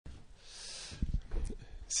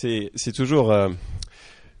C'est toujours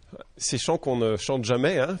ces chants qu'on ne chante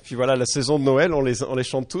jamais. Hein. Puis voilà, la saison de Noël, on les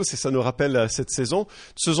chante tous et ça nous rappelle cette saison.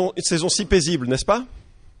 Une saison si paisible, n'est-ce pas?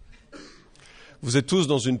 Vous êtes tous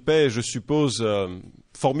dans une paix, je suppose,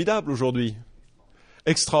 formidable aujourd'hui.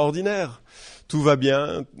 Extraordinaire. Tout va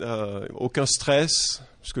bien, aucun stress,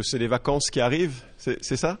 parce que c'est les vacances qui arrivent.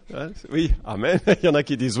 C'est ça, hein? Oui, amen. Il y en a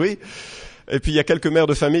qui disent oui. Et puis il y a quelques mères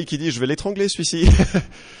de famille qui disent « je vais l'étrangler celui-ci ».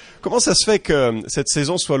 Comment ça se fait que cette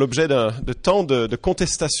saison soit l'objet de tant de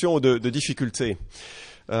contestations, de difficultés?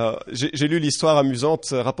 J'ai lu l'histoire amusante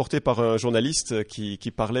rapportée par un journaliste qui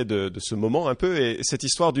parlait de ce moment un peu, et cette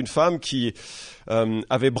histoire d'une femme qui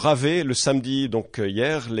avait bravé le samedi, donc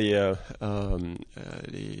hier, les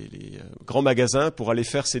grands magasins pour aller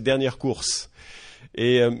faire ses dernières courses.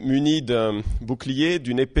 Et munie d'un bouclier,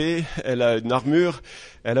 d'une épée, elle a une armure,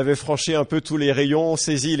 elle avait franchi un peu tous les rayons,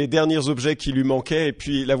 saisi les derniers objets qui lui manquaient, et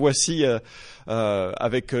puis la voici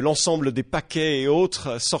avec l'ensemble des paquets et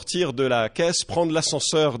autres sortir de la caisse, prendre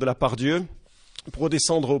l'ascenseur de la part Dieu pour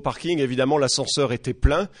descendre au parking. Évidemment, l'ascenseur était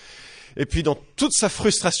plein. Et puis dans toute sa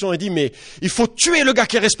frustration, elle dit « mais il faut tuer le gars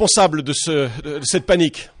qui est responsable de cette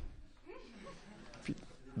panique ». Puis,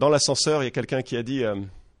 dans l'ascenseur, il y a quelqu'un qui a dit «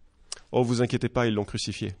 oh, vous inquiétez pas, ils l'ont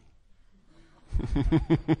crucifié. »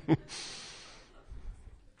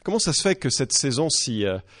 Comment ça se fait que cette saison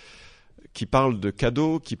qui parle de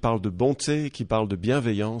cadeaux, qui parle de bonté, qui parle de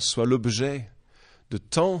bienveillance, soit l'objet de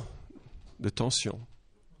tant de tensions?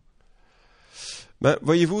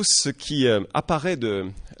 Voyez-vous, ce qui apparaît de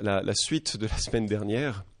la suite de la semaine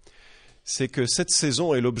dernière, c'est que cette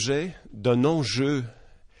saison est l'objet d'un enjeu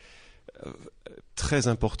très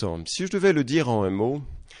important. Si je devais le dire en un mot,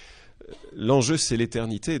 l'enjeu, c'est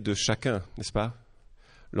l'éternité de chacun, n'est-ce pas?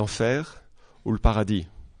 L'enfer ou le paradis,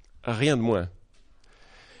 rien de moins.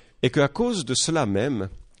 Et qu'à cause de cela même,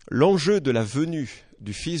 l'enjeu de la venue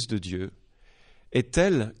du Fils de Dieu est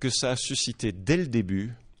tel que ça a suscité dès le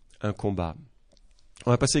début un combat.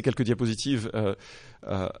 On va passer quelques diapositives.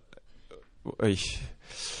 Oui.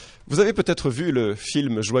 Vous avez peut-être vu le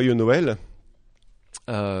film Joyeux Noël.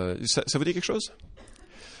 Ça vous dit quelque chose?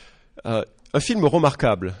 Un film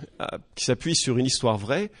remarquable qui s'appuie sur une histoire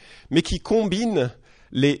vraie, mais qui combine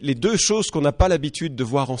les deux choses qu'on n'a pas l'habitude de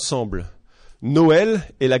voir ensemble. Noël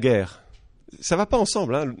et la guerre. Ça va pas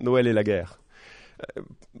ensemble, hein, Noël et la guerre.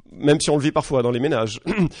 Même si on le vit parfois dans les ménages.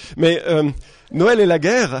 Mais Noël et la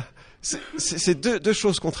guerre, c'est deux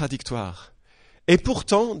choses contradictoires. Et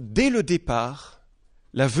pourtant, dès le départ,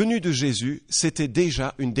 la venue de Jésus, c'était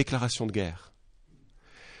déjà une déclaration de guerre.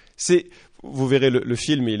 Vous verrez le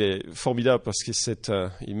film, il est formidable parce que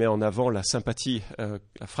il met en avant la sympathie,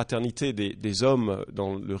 la fraternité des hommes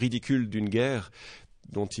dans le ridicule d'une guerre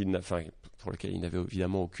pour lequel il n'avait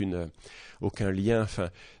évidemment aucun lien.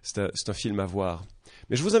 C'est un film à voir.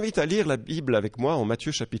 Mais je vous invite à lire la Bible avec moi en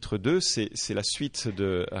Matthieu chapitre 2. C'est la suite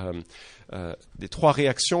des trois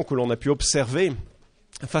réactions que l'on a pu observer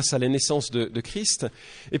face à la naissance de Christ,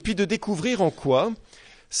 et puis de découvrir en quoi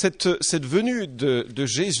cette venue de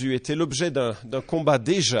Jésus était l'objet d'un combat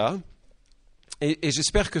déjà, et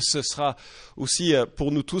j'espère que ce sera aussi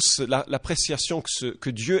pour nous tous l'appréciation que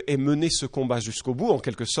Dieu ait mené ce combat jusqu'au bout, en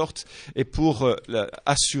quelque sorte, et pour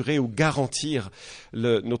assurer ou garantir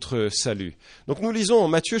notre salut. Donc nous lisons en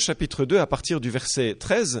Matthieu chapitre 2 à partir du verset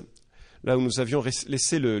 13, là où nous avions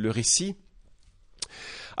laissé le récit.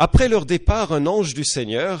 Après leur départ, un ange du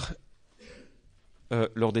Seigneur...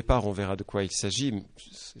 leur départ, on verra de quoi il s'agit,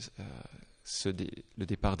 le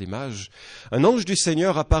départ des mages. Un ange du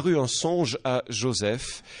Seigneur apparut en songe à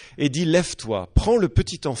Joseph et dit « Lève-toi, prends le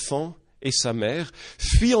petit enfant et sa mère,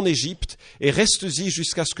 fuis en Égypte et reste-y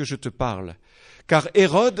jusqu'à ce que je te parle. Car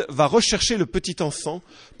Hérode va rechercher le petit enfant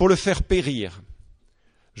pour le faire périr. »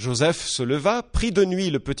 Joseph se leva, prit de nuit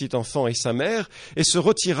le petit enfant et sa mère et se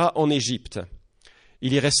retira en Égypte.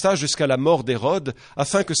 Il y resta jusqu'à la mort d'Hérode,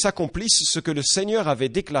 afin que s'accomplisse ce que le Seigneur avait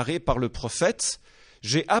déclaré par le prophète : «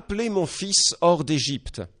 J'ai appelé mon fils hors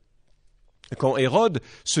d'Égypte. » Quand Hérode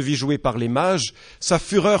se vit jouer par les mages, sa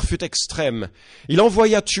fureur fut extrême. Il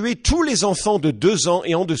envoya tuer tous les enfants de 2 ans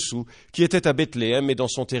et en dessous qui étaient à Bethléem et dans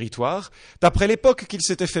son territoire, d'après l'époque qu'il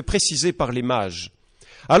s'était fait préciser par les mages.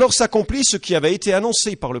 Alors s'accomplit ce qui avait été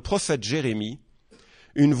annoncé par le prophète Jérémie.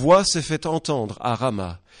 Une voix s'est fait entendre à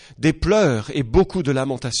Rama, des pleurs et beaucoup de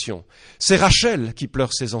lamentations. C'est Rachel qui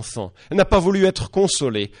pleure ses enfants. Elle n'a pas voulu être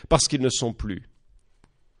consolée parce qu'ils ne sont plus.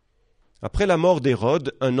 Après la mort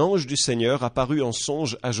d'Hérode, un ange du Seigneur apparut en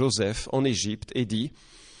songe à Joseph en Égypte et dit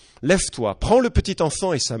 « Lève-toi, prends le petit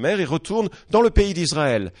enfant et sa mère et retourne dans le pays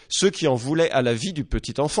d'Israël. Ceux qui en voulaient à la vie du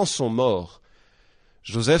petit enfant sont morts. »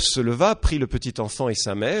 Joseph se leva, prit le petit enfant et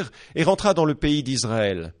sa mère, et rentra dans le pays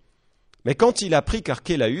d'Israël. Mais quand il apprit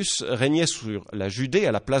qu'Archélaüs régnait sur la Judée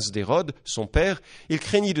à la place d'Hérode, son père, il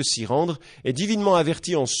craignit de s'y rendre, et divinement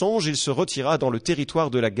averti en songe, il se retira dans le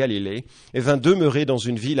territoire de la Galilée, et vint demeurer dans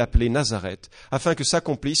une ville appelée Nazareth, afin que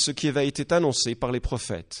s'accomplisse ce qui avait été annoncé par les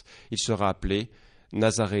prophètes. Il sera appelé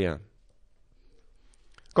Nazaréen.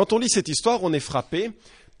 Quand on lit cette histoire, on est frappé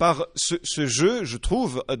par ce jeu, je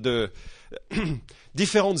trouve, de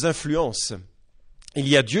différentes influences. Il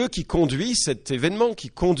y a Dieu qui conduit cet événement, qui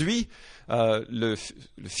conduit le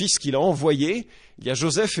fils qu'il a envoyé. Il y a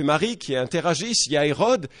Joseph et Marie qui interagissent, il y a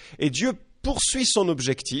Hérode, et Dieu poursuit son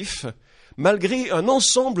objectif malgré un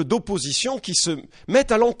ensemble d'oppositions qui se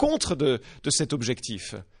mettent à l'encontre de cet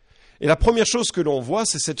objectif. Et la première chose que l'on voit,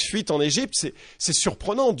 c'est cette fuite en Égypte. C'est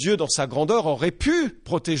surprenant. Dieu, dans sa grandeur, aurait pu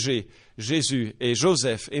protéger Jésus et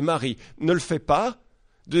Joseph et Marie. Ne le fait pas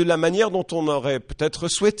de la manière dont on aurait peut-être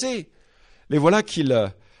souhaité. Les voilà qui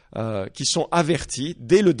sont avertis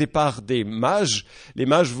dès le départ des mages. Les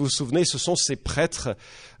mages, vous vous souvenez, ce sont ces prêtres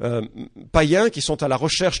païens qui sont à la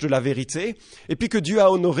recherche de la vérité et puis que Dieu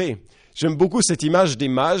a honorés. J'aime beaucoup cette image des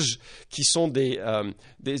mages qui sont des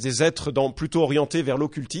êtres plutôt orientés vers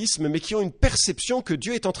l'occultisme, mais qui ont une perception que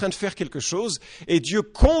Dieu est en train de faire quelque chose, et Dieu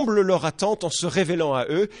comble leur attente en se révélant à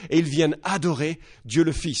eux, et ils viennent adorer Dieu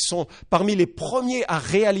le Fils. Ils sont parmi les premiers à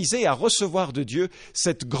réaliser, à recevoir de Dieu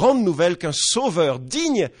cette grande nouvelle qu'un sauveur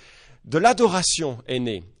digne de l'adoration est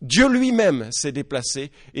né. Dieu lui-même s'est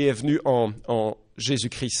déplacé et est venu en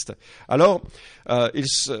Jésus-Christ. Alors,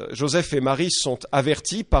 Joseph et Marie sont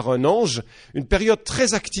avertis par un ange, une période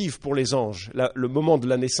très active pour les anges, le moment de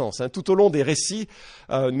la naissance. Tout au long des récits,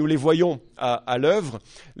 nous les voyons à l'œuvre.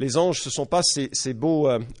 Les anges, ce ne sont pas ces beaux,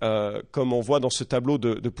 comme on voit dans ce tableau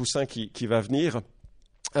de Poussin qui va venir,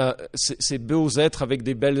 ces beaux êtres avec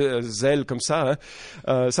des belles ailes comme ça.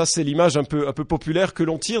 Ça, c'est l'image un peu populaire que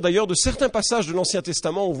l'on tire d'ailleurs de certains passages de l'Ancien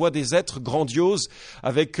Testament. On voit des êtres grandioses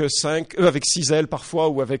avec 6 ailes parfois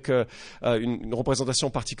ou avec une représentation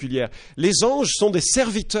particulière. Les anges sont des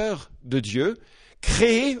serviteurs de Dieu,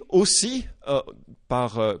 créés aussi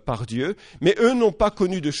par Dieu, mais eux n'ont pas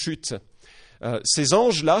connu de chute. Ces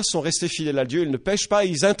anges-là sont restés fidèles à Dieu, ils ne pêchent pas,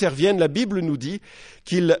 ils interviennent. La Bible nous dit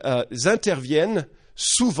qu'ils interviennent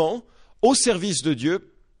souvent au service de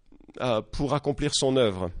Dieu pour accomplir son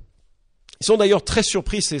œuvre. Ils sont d'ailleurs très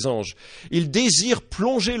surpris, ces anges. Ils désirent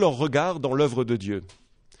plonger leur regard dans l'œuvre de Dieu.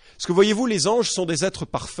 Parce que voyez-vous, les anges sont des êtres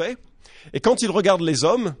parfaits, et quand ils regardent les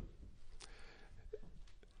hommes,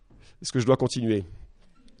 est-ce que je dois continuer ?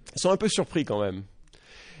 Ils sont un peu surpris quand même.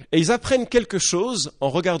 Et ils apprennent quelque chose en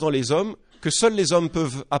regardant les hommes que seuls les hommes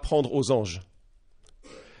peuvent apprendre aux anges.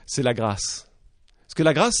 C'est la grâce. Parce que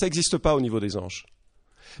la grâce, ça n'existe pas au niveau des anges.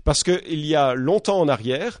 Parce qu'il y a longtemps en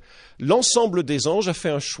arrière, l'ensemble des anges a fait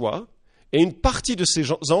un choix, et une partie de ces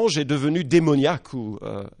anges est devenue démoniaque ou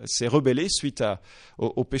s'est rebellée suite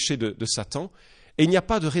au péché de Satan. Et il n'y a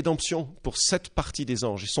pas de rédemption pour cette partie des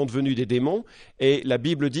anges. Ils sont devenus des démons, et la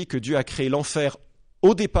Bible dit que Dieu a créé l'enfer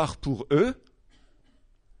au départ pour eux,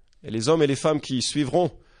 et les hommes et les femmes qui suivront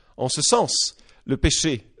en ce sens le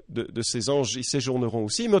péché de ces anges y séjourneront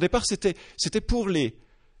aussi. Mais au départ, c'était pour les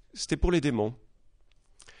démons.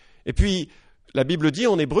 Et puis, la Bible dit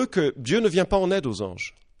en hébreu que Dieu ne vient pas en aide aux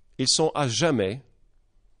anges. Ils sont à jamais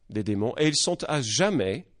des démons et ils sont à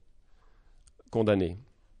jamais condamnés,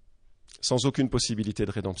 sans aucune possibilité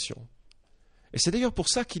de rédemption. Et c'est d'ailleurs pour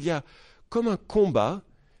ça qu'il y a comme un combat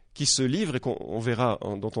qui se livre et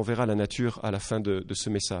dont on verra la nature à la fin de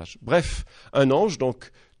ce message. Bref, un ange,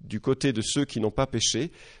 donc, du côté de ceux qui n'ont pas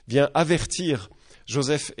péché, vient avertir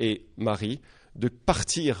Joseph et Marie de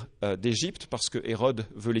partir d'Égypte parce que Hérode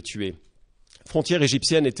veut les tuer. La frontière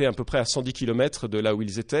égyptienne était à peu près à 110 km de là où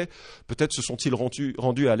ils étaient. Peut-être se sont-ils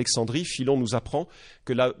rendus à Alexandrie. Philon nous apprend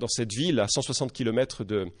que là, dans cette ville, à 160 km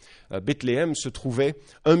de Bethléem, se trouvait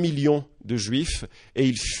 1 million de Juifs et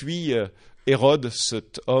ils fuient Hérode,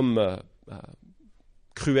 cet homme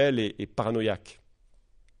cruel et paranoïaque.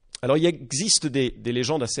 Alors il existe des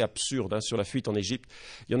légendes assez absurdes sur la fuite en Égypte.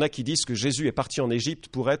 Il y en a qui disent que Jésus est parti en Égypte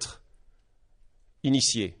pour être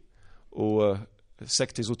initié aux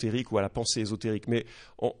sectes ésotériques ou à la pensée ésotérique. Mais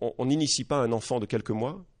on n'initie pas un enfant de quelques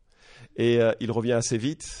mois et il revient assez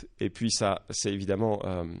vite. Et puis ça, c'est évidemment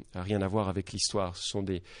rien à voir avec l'histoire. Ce sont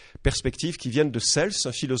des perspectives qui viennent de Cels,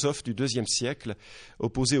 un philosophe du IIe siècle,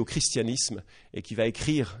 opposé au christianisme et qui va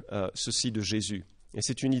écrire ceci de Jésus. Et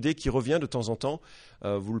c'est une idée qui revient de temps en temps.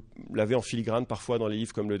 Vous l'avez en filigrane parfois dans les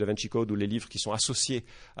livres comme le Da Vinci Code ou les livres qui sont associés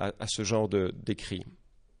à ce genre d'écrits.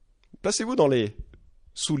 Placez-vous dans les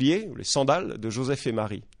souliers ou les sandales de Joseph et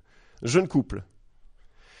Marie, jeune couple.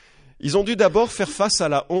 Ils ont dû d'abord faire face à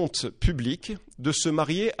la honte publique de se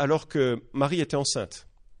marier alors que Marie était enceinte.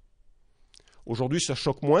 Aujourd'hui, ça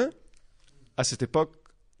choque moins. À cette époque,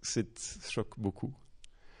 ça choque beaucoup.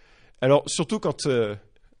 Alors, surtout quand,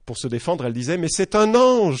 pour se défendre, elle disait « Mais c'est un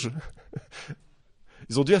ange !»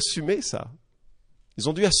 Ils ont dû assumer ça. Ils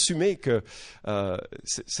ont dû assumer que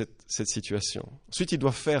cette situation. Ensuite, ils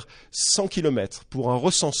doivent faire 100 kilomètres pour un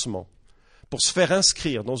recensement, pour se faire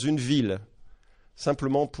inscrire dans une ville,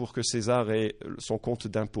 simplement pour que César ait son compte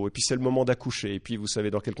d'impôt. Et puis c'est le moment d'accoucher. Et puis vous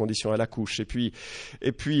savez dans quelles conditions elle accouche. Et puis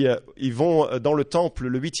ils vont dans le temple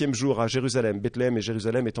le 8e jour à Jérusalem, Bethléem et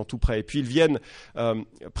Jérusalem étant tout près. Et puis ils viennent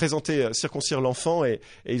circoncire l'enfant et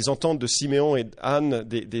ils entendent de Siméon et d'Anne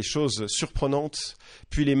des choses surprenantes.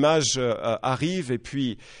 Puis les mages arrivent et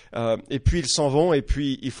puis ils s'en vont et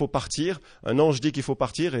puis il faut partir. Un ange dit qu'il faut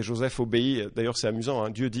partir et Joseph obéit. D'ailleurs c'est amusant,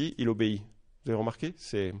 hein. Dieu dit, il obéit. Vous avez remarqué ?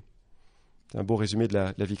 C'est un beau résumé de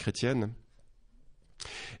la vie chrétienne.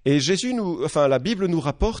 Et la Bible nous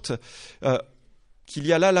rapporte qu'il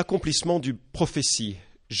y a là l'accomplissement d'une prophétie.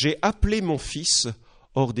 J'ai appelé mon fils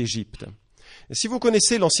hors d'Égypte. Et si vous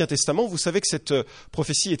connaissez l'Ancien Testament, vous savez que cette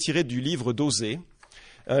prophétie est tirée du livre d'Osée,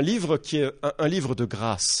 un livre qui est un livre de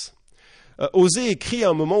grâce. Osée écrit à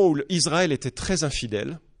un moment où Israël était très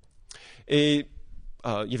infidèle et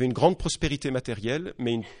il y avait une grande prospérité matérielle,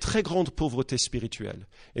 mais une très grande pauvreté spirituelle.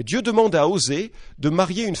 Et Dieu demande à Osée de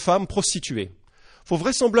marier une femme prostituée. Il faut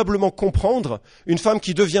vraisemblablement comprendre une femme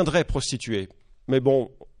qui deviendrait prostituée. Mais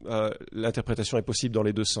bon, l'interprétation est possible dans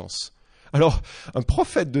les deux sens. Alors, un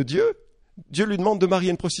prophète de Dieu lui demande de marier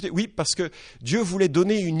une prostituée. Oui, parce que Dieu voulait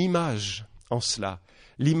donner une image en cela,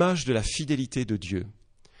 l'image de la fidélité de Dieu.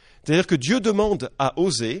 C'est-à-dire que Dieu demande à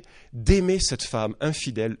Osée d'aimer cette femme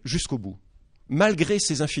infidèle jusqu'au bout, malgré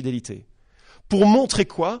ses infidélités. Pour montrer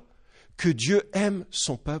quoi ? Que Dieu aime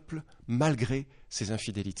son peuple malgré ses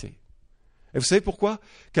infidélités. Et vous savez pourquoi,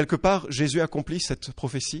 quelque part, Jésus accomplit cette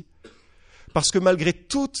prophétie ? Parce que malgré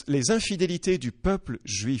toutes les infidélités du peuple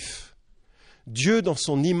juif, Dieu, dans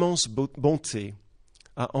son immense bonté,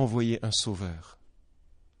 a envoyé un sauveur.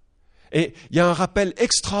 Et il y a un rappel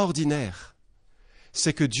extraordinaire.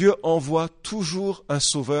 C'est que Dieu envoie toujours un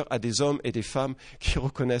sauveur à des hommes et des femmes qui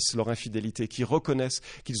reconnaissent leur infidélité, qui reconnaissent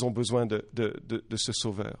qu'ils ont besoin de ce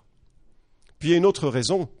sauveur. Puis il y a une autre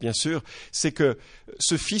raison, bien sûr, c'est que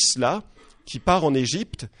ce fils-là, qui part en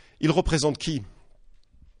Égypte, il représente qui ?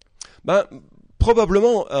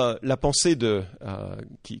 Probablement, la pensée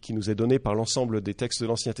qui nous est donnée par l'ensemble des textes de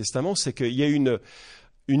l'Ancien Testament, c'est qu'il y a une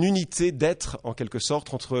unité d'être, en quelque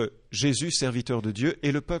sorte, entre Jésus, serviteur de Dieu,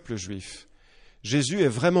 et le peuple juif. Jésus est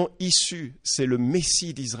vraiment issu, c'est le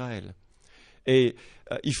Messie d'Israël. Et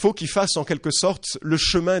il faut qu'il fasse en quelque sorte le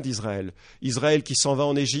chemin d'Israël. Israël qui s'en va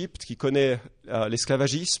en Égypte, qui connaît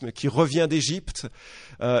l'esclavagisme, qui revient d'Égypte.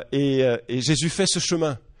 Et Jésus fait ce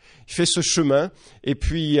chemin. Il fait ce chemin et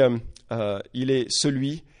puis il est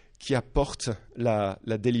celui qui apporte la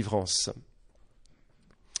délivrance.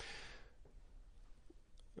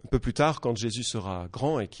 Un peu plus tard, quand Jésus sera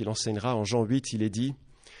grand et qu'il enseignera en Jean 8, il est dit...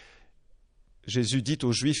 Jésus dit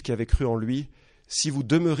aux Juifs qui avaient cru en lui, « Si vous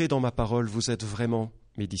demeurez dans ma parole, vous êtes vraiment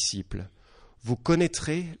mes disciples. Vous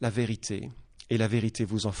connaîtrez la vérité, et la vérité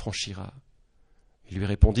vous en franchira. » Ils lui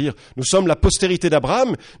répondirent, « Nous sommes la postérité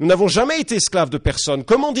d'Abraham, nous n'avons jamais été esclaves de personne.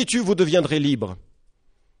 Comment dis-tu, vous deviendrez libres ?»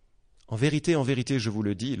 En vérité, je vous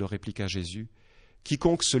le dis, leur répliqua Jésus, «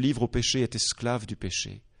 quiconque se livre au péché est esclave du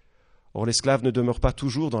péché. Or, l'esclave ne demeure pas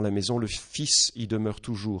toujours dans la maison, le Fils y demeure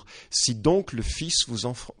toujours. Si donc le Fils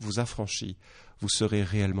vous affranchit, vous serez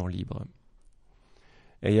réellement libre. »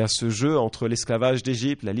 Et il y a ce jeu entre l'esclavage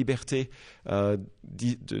d'Égypte, la liberté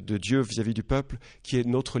de Dieu vis-à-vis du peuple, qui est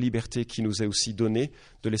notre liberté qui nous est aussi donnée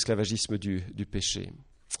de l'esclavagisme du péché.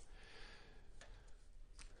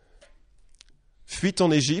 Fuite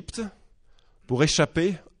en Égypte pour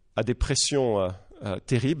échapper à des pressions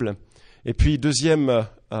terribles. Et puis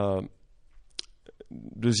deuxième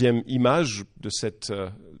image de cette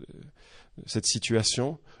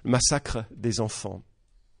situation, le massacre des enfants.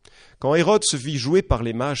 Quand Hérode se vit jouer par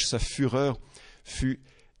les mages, sa fureur fut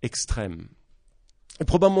extrême. Et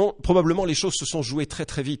probablement les choses se sont jouées très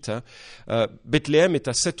très vite. Bethléem est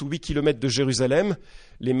à 7 ou 8 kilomètres de Jérusalem.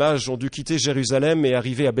 Les mages ont dû quitter Jérusalem et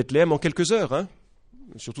arriver à Bethléem en quelques heures.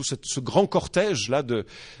 surtout ce grand cortège-là de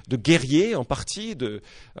guerriers en partie. Il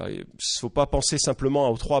ne faut pas penser simplement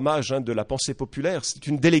aux 3 mages de la pensée populaire. C'est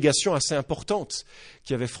une délégation assez importante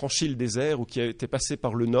qui avait franchi le désert ou qui était passée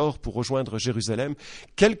par le nord pour rejoindre Jérusalem.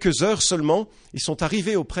 Quelques heures seulement, ils sont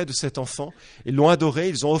arrivés auprès de cet enfant, ils l'ont adoré,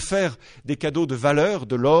 ils ont offert des cadeaux de valeur,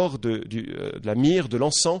 de l'or, de la myrrhe, de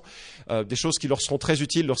l'encens, des choses qui leur seront très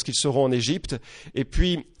utiles lorsqu'ils seront en Égypte. Et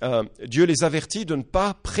puis, Dieu les avertit de ne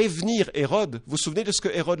pas prévenir Hérode. Vous vous souvenez de ce que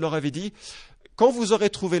Hérode leur avait dit ? Quand vous aurez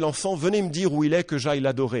trouvé l'enfant, venez me dire où il est, que j'aille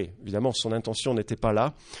l'adorer. Évidemment, son intention n'était pas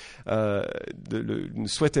là, ne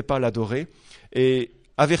souhaitait pas l'adorer. Et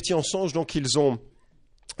avertis en songe, donc ils ont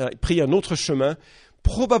pris un autre chemin.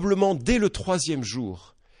 Probablement dès le 3e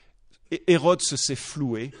jour, Hérode s'est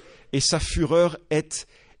floué et sa fureur est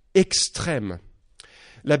extrême.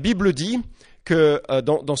 La Bible dit que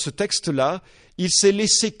dans ce texte-là, il s'est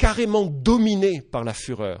laissé carrément dominer par la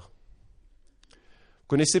fureur.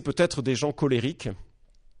 Vous connaissez peut-être des gens colériques.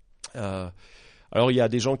 Alors il y a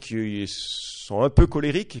des gens qui sont un peu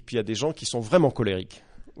colériques et puis il y a des gens qui sont vraiment colériques.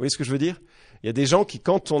 Vous voyez ce que je veux dire ? Il y a des gens qui,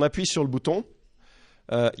 quand on appuie sur le bouton,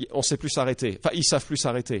 on ne sait plus s'arrêter. Enfin, ils ne savent plus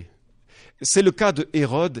s'arrêter. C'est le cas de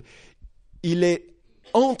Hérode. Il est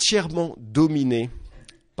entièrement dominé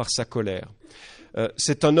par sa colère.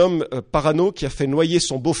 C'est un homme parano qui a fait noyer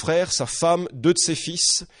son beau-frère, sa femme, 2 de ses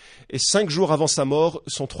fils, et 5 jours avant sa mort,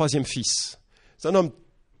 son 3e fils. C'est un homme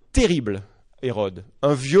terrible, Hérode.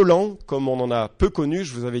 Un violent, comme on en a peu connu.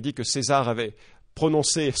 Je vous avais dit que César avait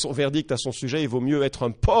prononcé son verdict à son sujet. Il vaut mieux être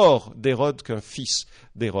un porc d'Hérode qu'un fils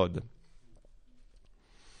d'Hérode.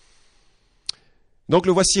 Donc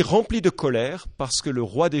le voici rempli de colère parce que le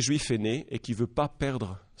roi des Juifs est né et qu'il ne veut pas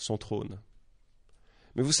perdre son trône.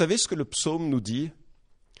 Mais vous savez ce que le psaume nous dit ?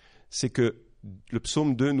 C'est que le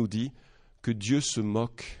psaume 2 nous dit que Dieu se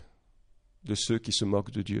moque de ceux qui se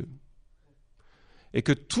moquent de Dieu. Et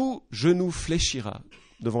que tout genou fléchira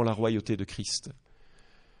devant la royauté de Christ.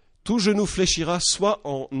 Tout genou fléchira soit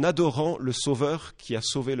en adorant le Sauveur qui a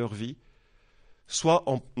sauvé leur vie, soit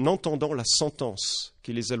en entendant la sentence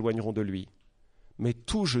qui les éloigneront de lui. Mais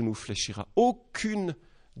tout genou fléchira. Aucune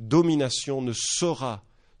domination ne saura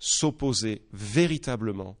s'opposer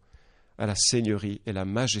véritablement à la seigneurie et la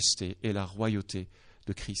majesté et la royauté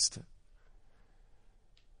de Christ.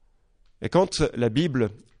 Et quand la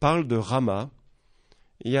Bible parle de Rama,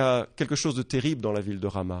 il y a quelque chose de terrible dans la ville de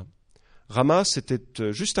Rama. Rama,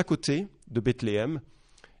 c'était juste à côté de Bethléem,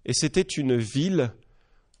 et c'était une ville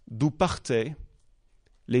d'où partaient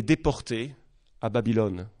les déportés à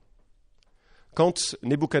Babylone. Quand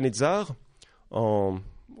Nebuchadnezzar, en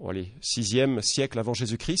 6e siècle avant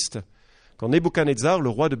Jésus-Christ, quand Nebuchadnezzar, le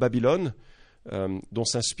roi de Babylone, dont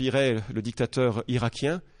s'inspirait le dictateur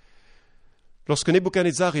irakien, lorsque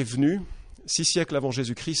Nebuchadnezzar est venu, 6 siècles avant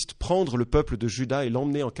Jésus-Christ, prendre le peuple de Juda et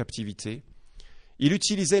l'emmener en captivité, il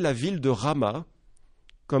utilisait la ville de Rama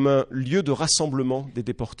comme un lieu de rassemblement des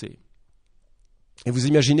déportés. Et vous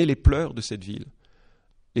imaginez les pleurs de cette ville.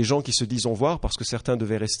 Les gens qui se disent au revoir parce que certains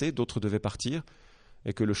devaient rester, d'autres devaient partir,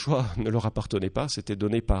 et que le choix ne leur appartenait pas, c'était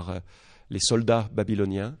donné par les soldats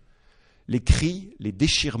babyloniens. Les cris, les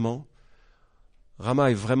déchirements. Rama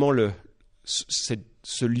est vraiment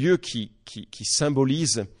ce lieu qui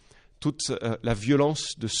symbolise toute la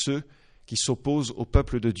violence de ceux qui s'opposent au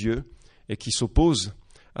peuple de Dieu et qui s'opposent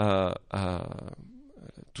à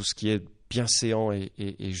tout ce qui est bienséant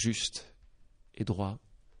et juste et droit.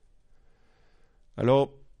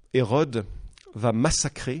 Alors, Hérode va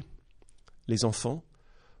massacrer les enfants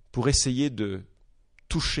pour essayer de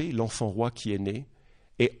toucher l'enfant roi qui est né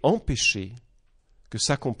et empêcher que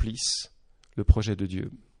s'accomplisse le projet de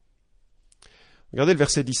Dieu. Regardez le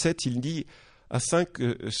verset 17, il dit « Afin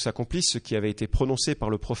que s'accomplisse ce qui avait été prononcé par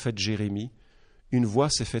le prophète Jérémie, une voix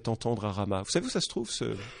s'est fait entendre à Rama. » Vous savez où ça se trouve,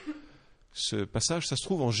 ce passage ? Ça se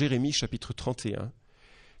trouve en Jérémie chapitre 31,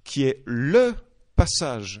 qui est le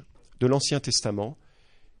passage de l'Ancien Testament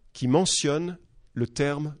qui mentionne le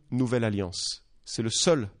terme « Nouvelle Alliance ». C'est le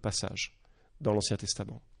seul passage dans l'Ancien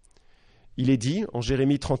Testament. Il est dit en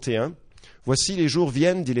Jérémie 31, « Voici les jours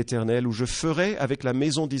viennent, dit l'Éternel, où je ferai avec la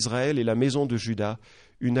maison d'Israël et la maison de Juda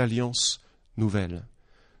une alliance nouvelle.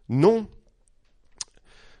 Non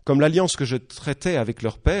comme l'alliance que je traitais avec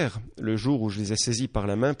leur père, le jour où je les ai saisis par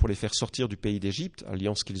la main pour les faire sortir du pays d'Égypte,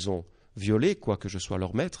 alliance qu'ils ont violée, quoique je sois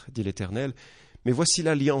leur maître, dit l'Éternel, mais voici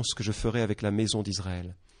l'alliance que je ferai avec la maison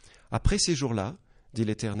d'Israël. Après ces jours-là, dit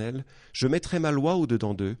l'Éternel, je mettrai ma loi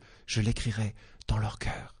au-dedans d'eux, je l'écrirai dans leur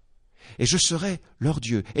cœur. Et je serai leur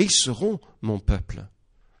Dieu, et ils seront mon peuple.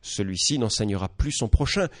 Celui-ci n'enseignera plus son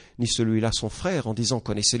prochain, ni celui-là son frère, en disant «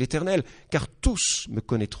 Connaissez l'Éternel », car tous me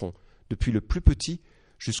connaîtront, depuis le plus petit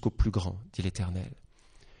jusqu'au plus grand, dit l'Éternel.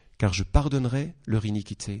 car je pardonnerai leur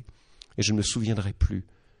iniquité et je ne me souviendrai plus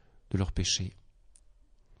de leurs péchés.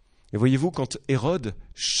 Et voyez-vous, quand Hérode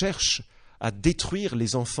cherche à détruire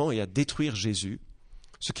les enfants et à détruire Jésus,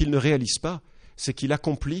 ce qu'il ne réalise pas, c'est qu'il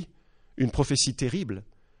accomplit une prophétie terrible,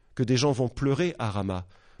 que des gens vont pleurer à Rama,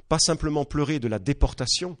 pas simplement pleurer de la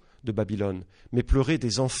déportation de Babylone, mais pleurer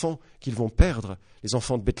des enfants qu'ils vont perdre, les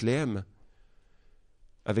enfants de Bethléem,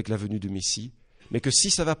 avec la venue du Messie, mais que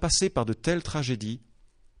si ça va passer par de telles tragédies,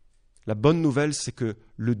 la bonne nouvelle, c'est que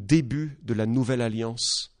le début de la nouvelle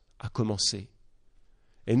alliance a commencé.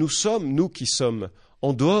 Et nous qui sommes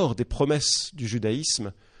en dehors des promesses du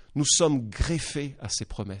judaïsme, nous sommes greffés à ces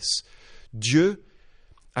promesses. Dieu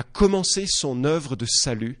a commencé son œuvre de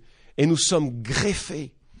salut et nous sommes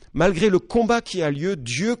greffés. Malgré le combat qui a lieu,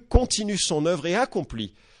 Dieu continue son œuvre et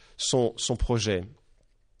accomplit son projet.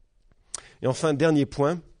 Et enfin, dernier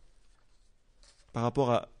point, par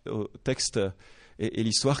rapport au texte et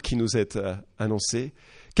l'histoire qui nous est annoncée.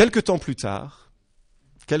 Quelque temps plus tard,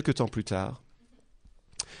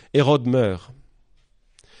 Hérode meurt.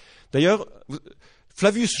 D'ailleurs,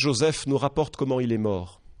 Flavius Joseph nous rapporte comment il est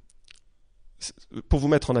mort, pour vous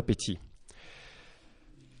mettre en appétit.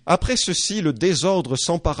 Après ceci, le désordre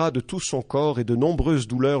s'empara de tout son corps et de nombreuses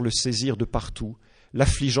douleurs le saisirent de partout,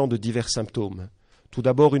 l'affligeant de divers symptômes. Tout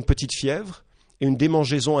d'abord une petite fièvre et une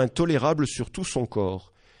démangeaison intolérable sur tout son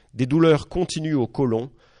corps, des douleurs continues au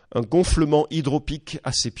côlon, un gonflement hydropique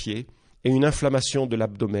à ses pieds et une inflammation de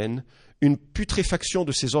l'abdomen, une putréfaction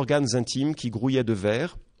de ses organes intimes qui grouillaient de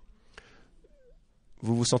verre.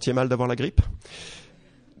 Vous vous sentiez mal d'avoir la grippe ?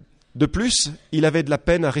 De plus, il avait de la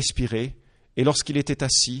peine à respirer et lorsqu'il était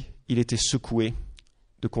assis, il était secoué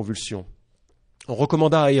de convulsions. On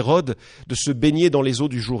recommanda à Hérode de se baigner dans les eaux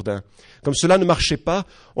du Jourdain. Comme cela ne marchait pas,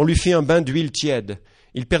 on lui fit un bain d'huile tiède.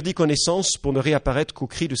 Il perdit connaissance pour ne réapparaître qu'aux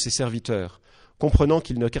cris de ses serviteurs. Comprenant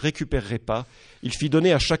qu'il ne récupérerait pas, il fit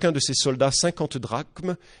donner à chacun de ses soldats 50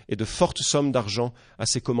 drachmes et de fortes sommes d'argent à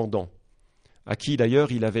ses commandants, à qui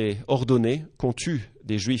d'ailleurs il avait ordonné qu'on tue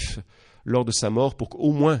des Juifs lors de sa mort pour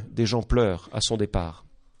qu'au moins des gens pleurent à son départ.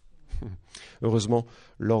 Heureusement,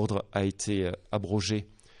 l'ordre a été abrogé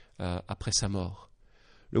après sa mort.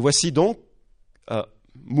 Le voici donc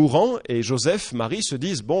mourant et Joseph, Marie se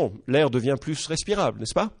disent « Bon, l'air devient plus respirable,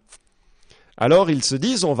 n'est-ce pas ?» Alors ils se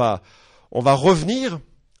disent « On va revenir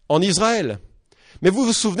en Israël. » Mais vous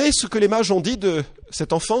vous souvenez ce que les mages ont dit de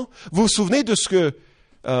cet enfant ? Vous vous souvenez de ce que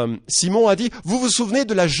Simon a dit ? Vous vous souvenez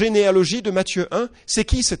de la généalogie de Matthieu 1 ? C'est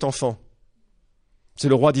qui cet enfant ? C'est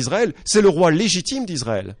le roi d'Israël, c'est le roi légitime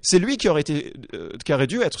d'Israël. C'est lui qui aurait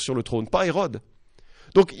dû être sur le trône, pas Hérode.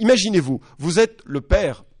 Donc imaginez-vous, vous êtes le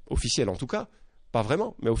père, officiel en tout cas, pas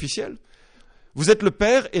vraiment, mais officiel. Vous êtes le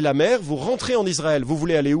père et la mère, vous rentrez en Israël, vous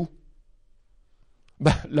voulez aller où ?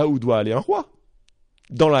 Là où doit aller un roi,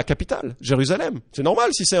 dans la capitale, Jérusalem. C'est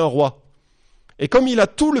normal si c'est un roi. Et comme il a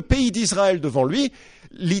tout le pays d'Israël devant lui,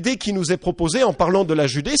 l'idée qui nous est proposée en parlant de la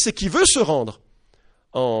Judée, c'est qu'il veut se rendre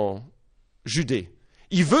en Judée.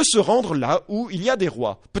 Il veut se rendre là où il y a des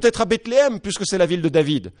rois. Peut-être à Bethléem, puisque c'est la ville de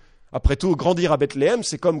David. Après tout, grandir à Bethléem,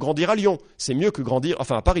 c'est comme grandir à Lyon. C'est mieux que grandir,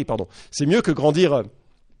 à Paris, pardon. C'est mieux que grandir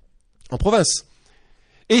en province.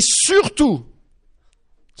 Et surtout,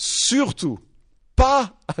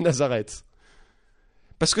 pas à Nazareth.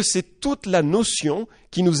 Parce que c'est toute la notion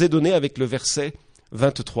qui nous est donnée avec le verset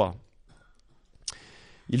 23.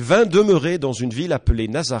 Il vint demeurer dans une ville appelée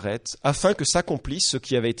Nazareth, afin que s'accomplisse ce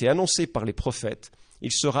qui avait été annoncé par les prophètes.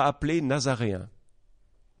 Il sera appelé Nazaréen.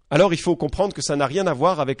 Alors il faut comprendre que ça n'a rien à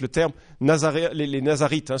voir avec le terme les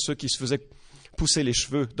Nazarites, ceux qui se faisaient pousser les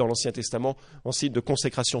cheveux dans l'Ancien Testament en signe de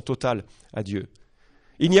consécration totale à Dieu.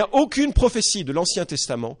 Il n'y a aucune prophétie de l'Ancien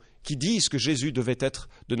Testament qui dise que Jésus devait être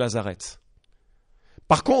de Nazareth.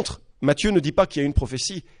 Par contre, Matthieu ne dit pas qu'il y a une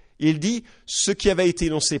prophétie, il dit ce qui avait été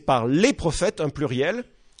énoncé par les prophètes, un pluriel,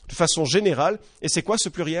 de façon générale. Et c'est quoi ce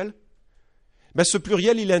pluriel ? Ce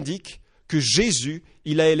pluriel, il indique que Jésus,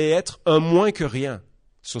 il allait être un moins que rien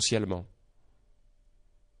socialement.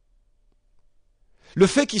 Le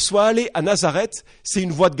fait qu'il soit allé à Nazareth, c'est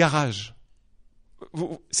une voie de garage.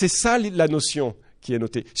 C'est ça la notion qui est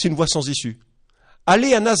notée. C'est une voie sans issue.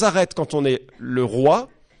 Aller à Nazareth quand on est le roi,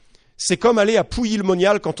 c'est comme aller à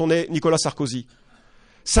Pouilly-le-Monial quand on est Nicolas Sarkozy.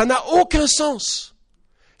 Ça n'a aucun sens.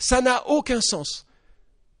 Ça n'a aucun sens.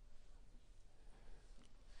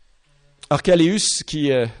 Archélaüs, qui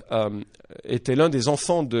était l'un des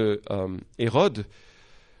enfants de Hérode,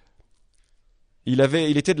 il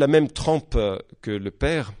était de la même trempe que le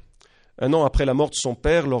père. Un an après la mort de son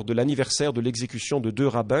père, lors de l'anniversaire de l'exécution de 2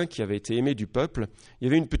 rabbins qui avaient été aimés du peuple, il y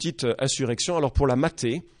avait une petite insurrection. Alors pour la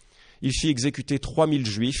mater, il fit exécuter 3000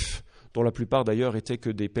 juifs, dont la plupart d'ailleurs étaient que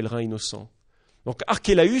des pèlerins innocents. Donc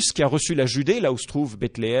Archélaüs, qui a reçu la Judée, là où se trouve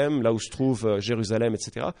Bethléem, là où se trouve Jérusalem,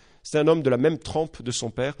 etc., c'est un homme de la même trempe de son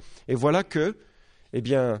père. Et voilà que,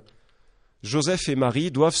 Joseph et Marie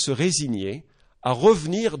doivent se résigner à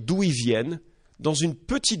revenir d'où ils viennent, dans une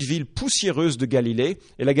petite ville poussiéreuse de Galilée.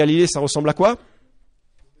 Et la Galilée, ça ressemble à quoi ?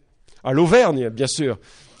 À l'Auvergne, bien sûr.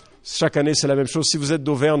 Chaque année, c'est la même chose. Si vous êtes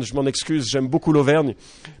d'Auvergne, je m'en excuse, j'aime beaucoup l'Auvergne.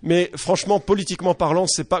 Mais franchement, politiquement parlant,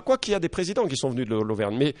 c'est pas... Quoi qu'il y a des présidents qui sont venus de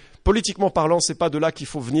l'Auvergne, mais politiquement parlant, c'est pas de là qu'il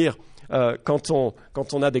faut venir quand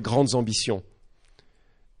on a des grandes ambitions.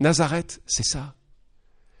 Nazareth, c'est ça.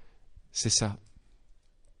 C'est ça.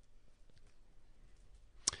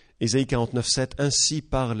 Ésaïe 49:7, « Ainsi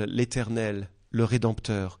parle l'Éternel, le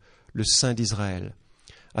Rédempteur, le Saint d'Israël,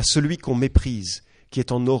 à celui qu'on méprise, qui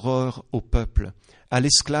est en horreur au peuple, à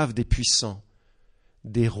l'esclave des puissants.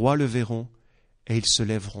 Des rois le verront, et ils se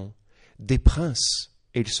lèveront, des princes,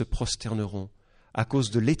 et ils se prosterneront, à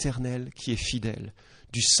cause de l'Éternel qui est fidèle,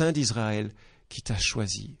 du Saint d'Israël qui t'a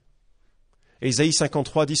choisi. » Et Ésaïe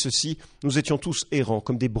 53 dit ceci, « Nous étions tous errants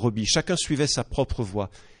comme des brebis, chacun suivait sa propre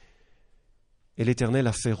voie. Et l'Éternel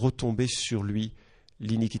a fait retomber sur lui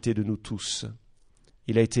l'iniquité de nous tous.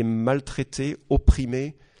 Il a été maltraité,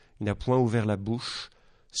 opprimé, il n'a point ouvert la bouche,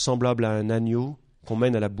 semblable à un agneau qu'on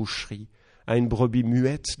mène à la boucherie, à une brebis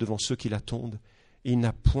muette devant ceux qui la tondent, et il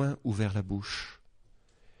n'a point ouvert la bouche. »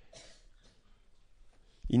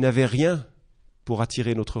 Il n'avait rien pour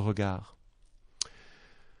attirer notre regard.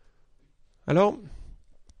 Alors,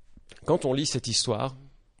 quand on lit cette histoire,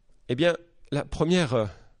 la première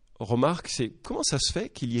remarque, c'est comment ça se fait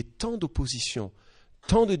qu'il y ait tant d'opposition,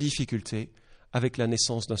 tant de difficultés avec la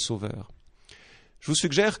naissance d'un sauveur. Je vous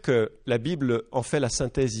suggère que la Bible en fait la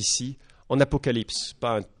synthèse ici en Apocalypse,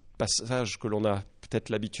 pas un passage que l'on a peut-être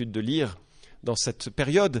l'habitude de lire dans cette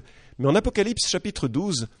période, mais en Apocalypse chapitre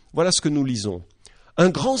 12, voilà ce que nous lisons. Un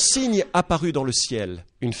grand signe apparut dans le ciel,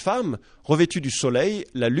 une femme revêtue du soleil,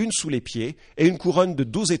 la lune sous les pieds et une couronne de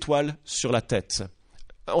 12 étoiles sur la tête.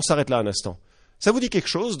 On s'arrête là un instant. Ça vous dit quelque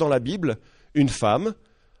chose dans la Bible ? Une femme,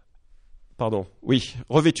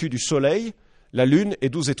 revêtue du soleil, la lune et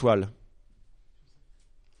 12 étoiles.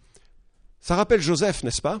 Ça rappelle Joseph,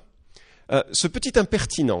 n'est-ce pas ? Ce petit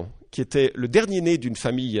impertinent, qui était le dernier-né d'une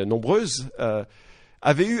famille nombreuse,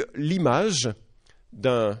 avait eu l'image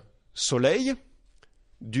d'un soleil,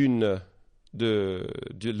 de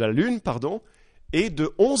la lune, et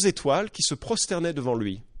de 11 étoiles qui se prosternaient devant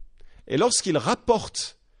lui. Et lorsqu'il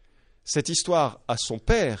rapporte cette histoire à son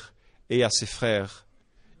père et à ses frères,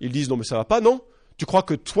 ils disent « Non, mais ça va pas, non ? Tu crois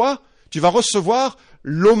que toi, tu vas recevoir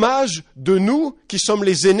l'hommage de nous, qui sommes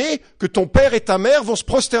les aînés, que ton père et ta mère vont se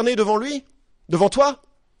prosterner devant lui, devant toi ?»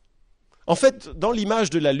 En fait, dans l'image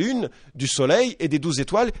de la lune, du soleil et des 12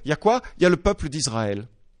 étoiles, il y a quoi ? Il y a le peuple d'Israël.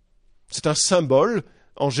 C'est un symbole,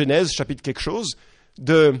 en Genèse, chapitre quelque chose,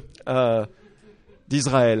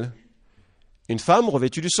 d'Israël. Une femme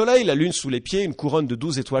revêtue du soleil, la lune sous les pieds, une couronne de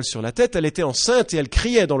 12 étoiles sur la tête, elle était enceinte et elle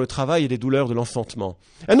criait dans le travail et les douleurs de l'enfantement.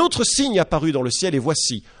 Un autre signe apparut dans le ciel et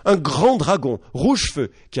voici, un grand dragon, rouge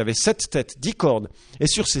feu, qui avait 7 têtes, 10 cornes, et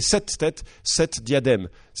sur ces 7 têtes, 7 diadèmes.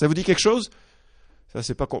 Ça vous dit quelque chose ? Ça,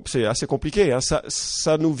 c'est assez compliqué, hein.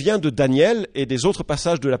 Ça nous vient de Daniel et des autres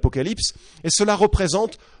passages de l'Apocalypse, et cela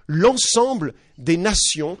représente l'ensemble des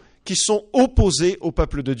nations qui sont opposés au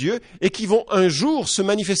peuple de Dieu et qui vont un jour se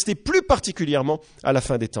manifester plus particulièrement à la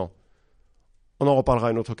fin des temps. On en reparlera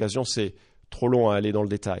à une autre occasion, c'est trop long à aller dans le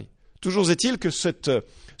détail. Toujours est-il que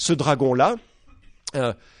ce dragon-là,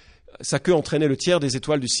 sa queue entraînait le tiers des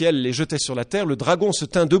étoiles du ciel, les jetait sur la terre. Le dragon se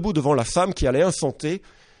tint debout devant la femme qui allait enfanter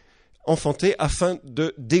afin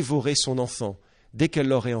de dévorer son enfant dès qu'elle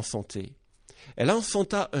l'aurait enfanté. Elle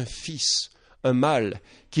enfanta un fils, un mâle,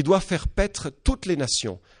 qui doit faire paître toutes les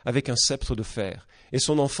nations avec un sceptre de fer. Et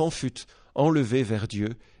son enfant fut enlevé vers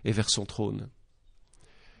Dieu et vers son trône.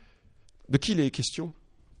 De qui il est question ?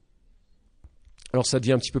 Alors ça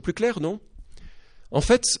devient un petit peu plus clair, non ? En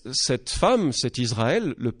fait, cette femme, cet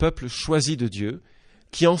Israël, le peuple choisi de Dieu,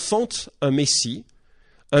 qui enfante un Messie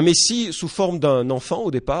sous forme d'un enfant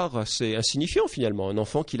au départ, c'est insignifiant finalement, un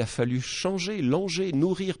enfant qu'il a fallu changer, langer,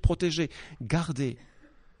 nourrir, protéger, garder.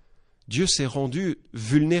 Dieu s'est rendu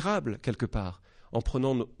vulnérable quelque part en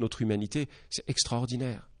prenant notre humanité. C'est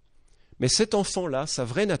extraordinaire. Mais cet enfant-là, sa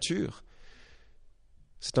vraie nature,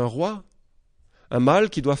 c'est un roi, un mâle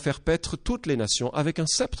qui doit faire paître toutes les nations avec un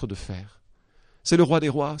sceptre de fer. C'est le roi des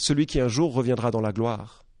rois, celui qui un jour reviendra dans la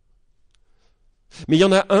gloire. Mais il y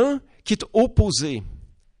en a un qui est opposé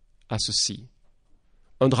à ceci,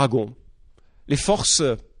 un dragon. Les forces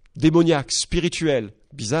démoniaques, spirituelles,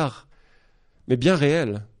 bizarres, mais bien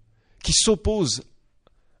réelles, qui s'opposent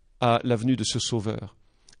à la venue de ce Sauveur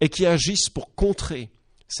et qui agissent pour contrer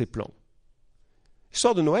ces plans.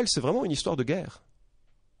 L'histoire de Noël, c'est vraiment une histoire de guerre.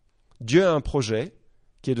 Dieu a un projet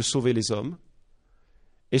qui est de sauver les hommes,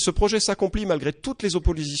 et ce projet s'accomplit malgré toutes les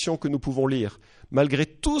oppositions que nous pouvons lire. Malgré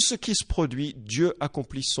tout ce qui se produit, Dieu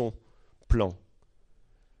accomplit son plan.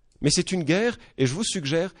 Mais c'est une guerre, et je vous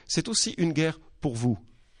suggère, c'est aussi une guerre pour vous.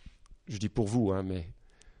 Je dis pour vous, mais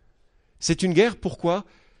c'est une guerre, pourquoi ?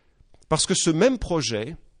 Parce que ce même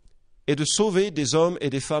projet est de sauver des hommes et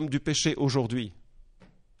des femmes du péché aujourd'hui.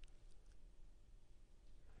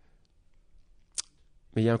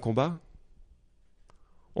 Mais il y a un combat.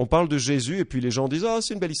 On parle de Jésus et puis les gens disent « Oh,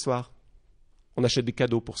 c'est une belle histoire ». On achète des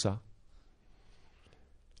cadeaux pour ça.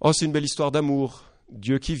 « Oh, c'est une belle histoire d'amour,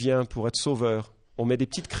 Dieu qui vient pour être sauveur ». On met des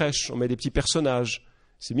petites crèches, on met des petits personnages.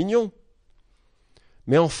 C'est mignon.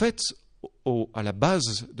 Mais en fait, à la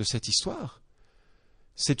base de cette histoire,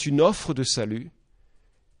 c'est une offre de salut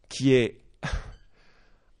qui est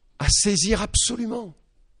à saisir absolument,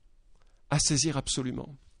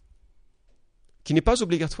 qui n'est pas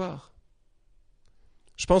obligatoire.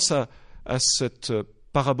 Je pense à cette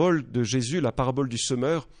parabole de Jésus, la parabole du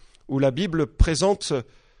semeur, où la Bible présente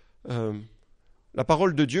la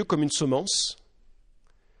parole de Dieu comme une semence,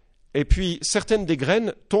 et puis certaines des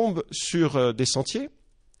graines tombent sur des sentiers,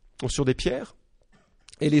 ou sur des pierres,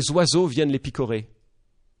 et les oiseaux viennent les picorer.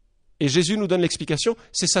 Et Jésus nous donne l'explication,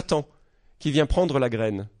 c'est Satan qui vient prendre la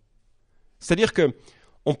graine. C'est-à-dire que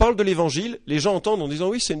on parle de l'évangile, les gens entendent en disant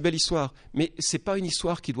oui, c'est une belle histoire, mais ce n'est pas une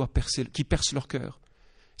histoire qui perce leur cœur.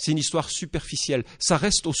 C'est une histoire superficielle, ça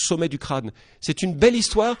reste au sommet du crâne. C'est une belle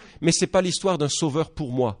histoire, mais ce n'est pas l'histoire d'un sauveur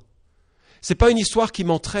pour moi. Ce n'est pas une histoire qui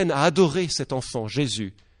m'entraîne à adorer cet enfant,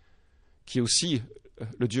 Jésus, qui est aussi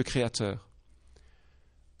le Dieu créateur,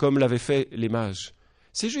 comme l'avaient fait les mages.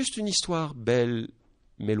 C'est juste une histoire belle,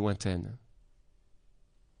 mais lointaine.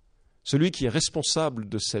 Celui qui est responsable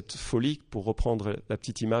de cette folie, pour reprendre la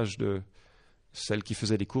petite image de celle qui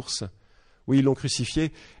faisait des courses, oui, ils l'ont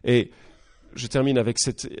crucifié, et je termine avec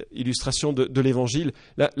cette illustration de l'Évangile.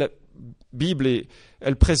 La Bible,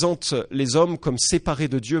 elle présente les hommes comme séparés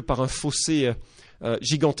de Dieu par un fossé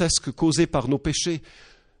gigantesque causé par nos péchés.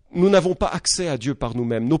 Nous n'avons pas accès à Dieu par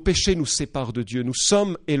nous-mêmes. Nos péchés nous séparent de Dieu. Nous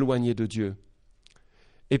sommes éloignés de Dieu.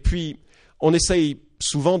 Et puis, on essaye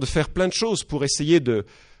souvent de faire plein de choses pour essayer de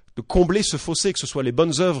combler ce fossé, que ce soit les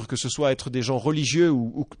bonnes œuvres, que ce soit être des gens religieux,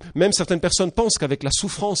 ou même certaines personnes pensent qu'avec la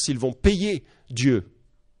souffrance, ils vont payer Dieu.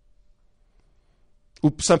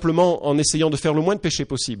 Ou simplement en essayant de faire le moins de péchés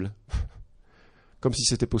possible, comme si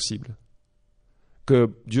c'était possible, que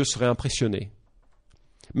Dieu serait impressionné.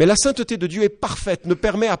 Mais la sainteté de Dieu est parfaite, ne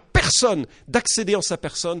permet à personne d'accéder en sa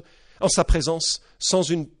personne, en sa présence, sans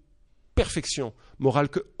une perfection morale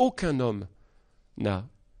qu'aucun homme n'a.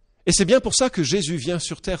 Et c'est bien pour ça que Jésus vient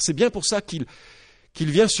sur terre, c'est bien pour ça qu'il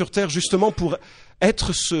vient sur terre, justement pour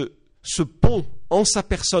être ce pont en sa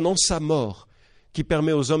personne, en sa mort, qui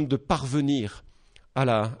permet aux hommes de parvenir à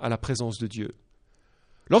la présence de Dieu.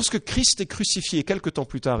 Lorsque Christ est crucifié quelque temps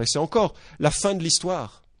plus tard, et c'est encore la fin de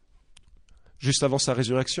l'histoire, juste avant sa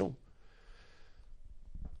résurrection,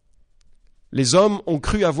 les hommes ont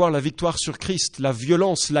cru avoir la victoire sur Christ. La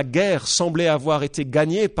violence, la guerre semblait avoir été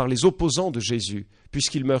gagnée par les opposants de Jésus,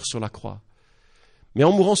 puisqu'il meurt sur la croix. Mais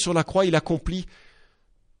en mourant sur la croix, il accomplit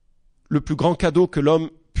le plus grand cadeau que l'homme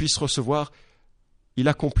puisse recevoir. Il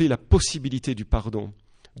accomplit la possibilité du pardon.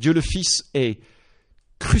 Dieu le Fils est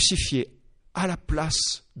crucifié à la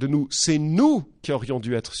place de nous. C'est nous qui aurions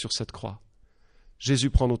dû être sur cette croix. Jésus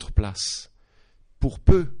prend notre place, pour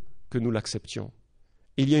peu que nous l'acceptions.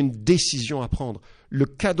 Il y a une décision à prendre. Le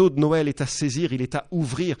cadeau de Noël est à saisir, il est à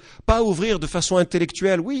ouvrir. Pas à ouvrir de façon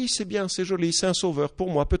intellectuelle. Oui, c'est bien, c'est joli, c'est un sauveur,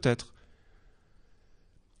 pour moi peut-être.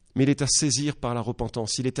 Mais il est à saisir par la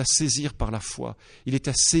repentance, il est à saisir par la foi. Il est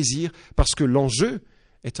à saisir parce que l'enjeu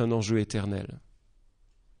est un enjeu éternel.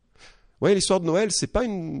 Vous voyez, l'histoire de Noël, ce n'est pas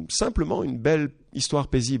simplement une belle histoire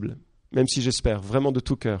paisible, même si j'espère vraiment de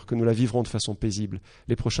tout cœur que nous la vivrons de façon paisible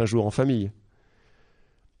les prochains jours en famille.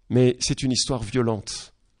 Mais c'est une histoire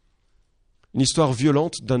violente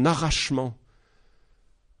d'un arrachement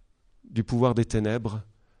du pouvoir des ténèbres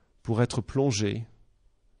pour être plongé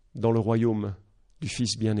dans le royaume du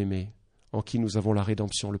Fils bien-aimé, en qui nous avons la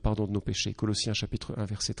rédemption, le pardon de nos péchés. Colossiens chapitre 1,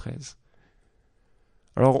 verset 13.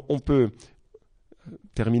 Alors on peut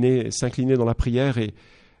terminer, s'incliner dans la prière et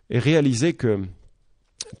réaliser que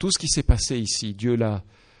tout ce qui s'est passé ici, Dieu l'a,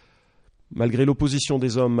 malgré l'opposition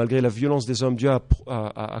des hommes, malgré la violence des hommes, Dieu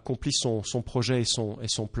a accompli son projet et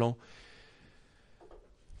son plan,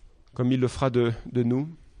 comme il le fera de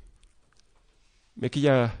nous, mais qu'il y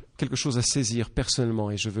a quelque chose à saisir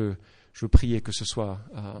personnellement, et je veux Je veux prier que ce soit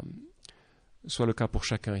le cas pour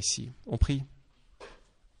chacun ici. On prie.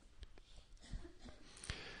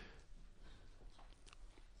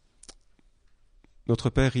 Notre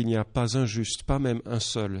Père, il n'y a pas un juste, pas même un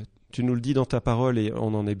seul. Tu nous le dis dans ta parole et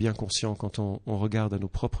on en est bien conscient quand on regarde à nos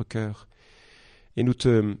propres cœurs. Et nous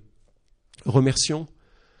te remercions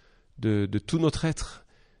de tout notre être,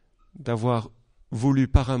 d'avoir voulu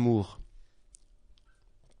par amour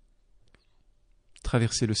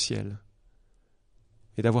traverser le ciel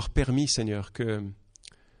et d'avoir permis, Seigneur, que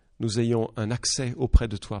nous ayons un accès auprès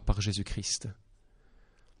de toi par Jésus-Christ.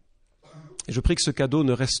 Et je prie que ce cadeau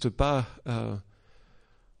ne reste pas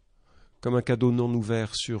comme un cadeau non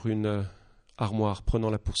ouvert sur une armoire prenant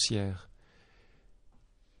la poussière,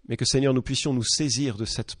 mais que, Seigneur, nous puissions nous saisir de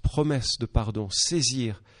cette promesse de pardon,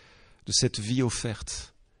 saisir de cette vie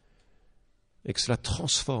offerte, et que cela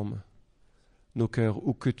transforme nos cœurs,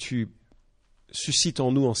 ou que tu suscites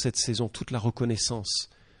en nous en cette saison toute la reconnaissance.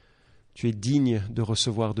 Tu es digne de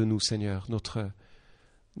recevoir de nous, Seigneur, notre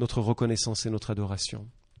reconnaissance et notre adoration.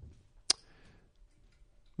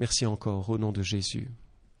 Merci encore, au nom de Jésus.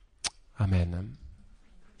 Amen.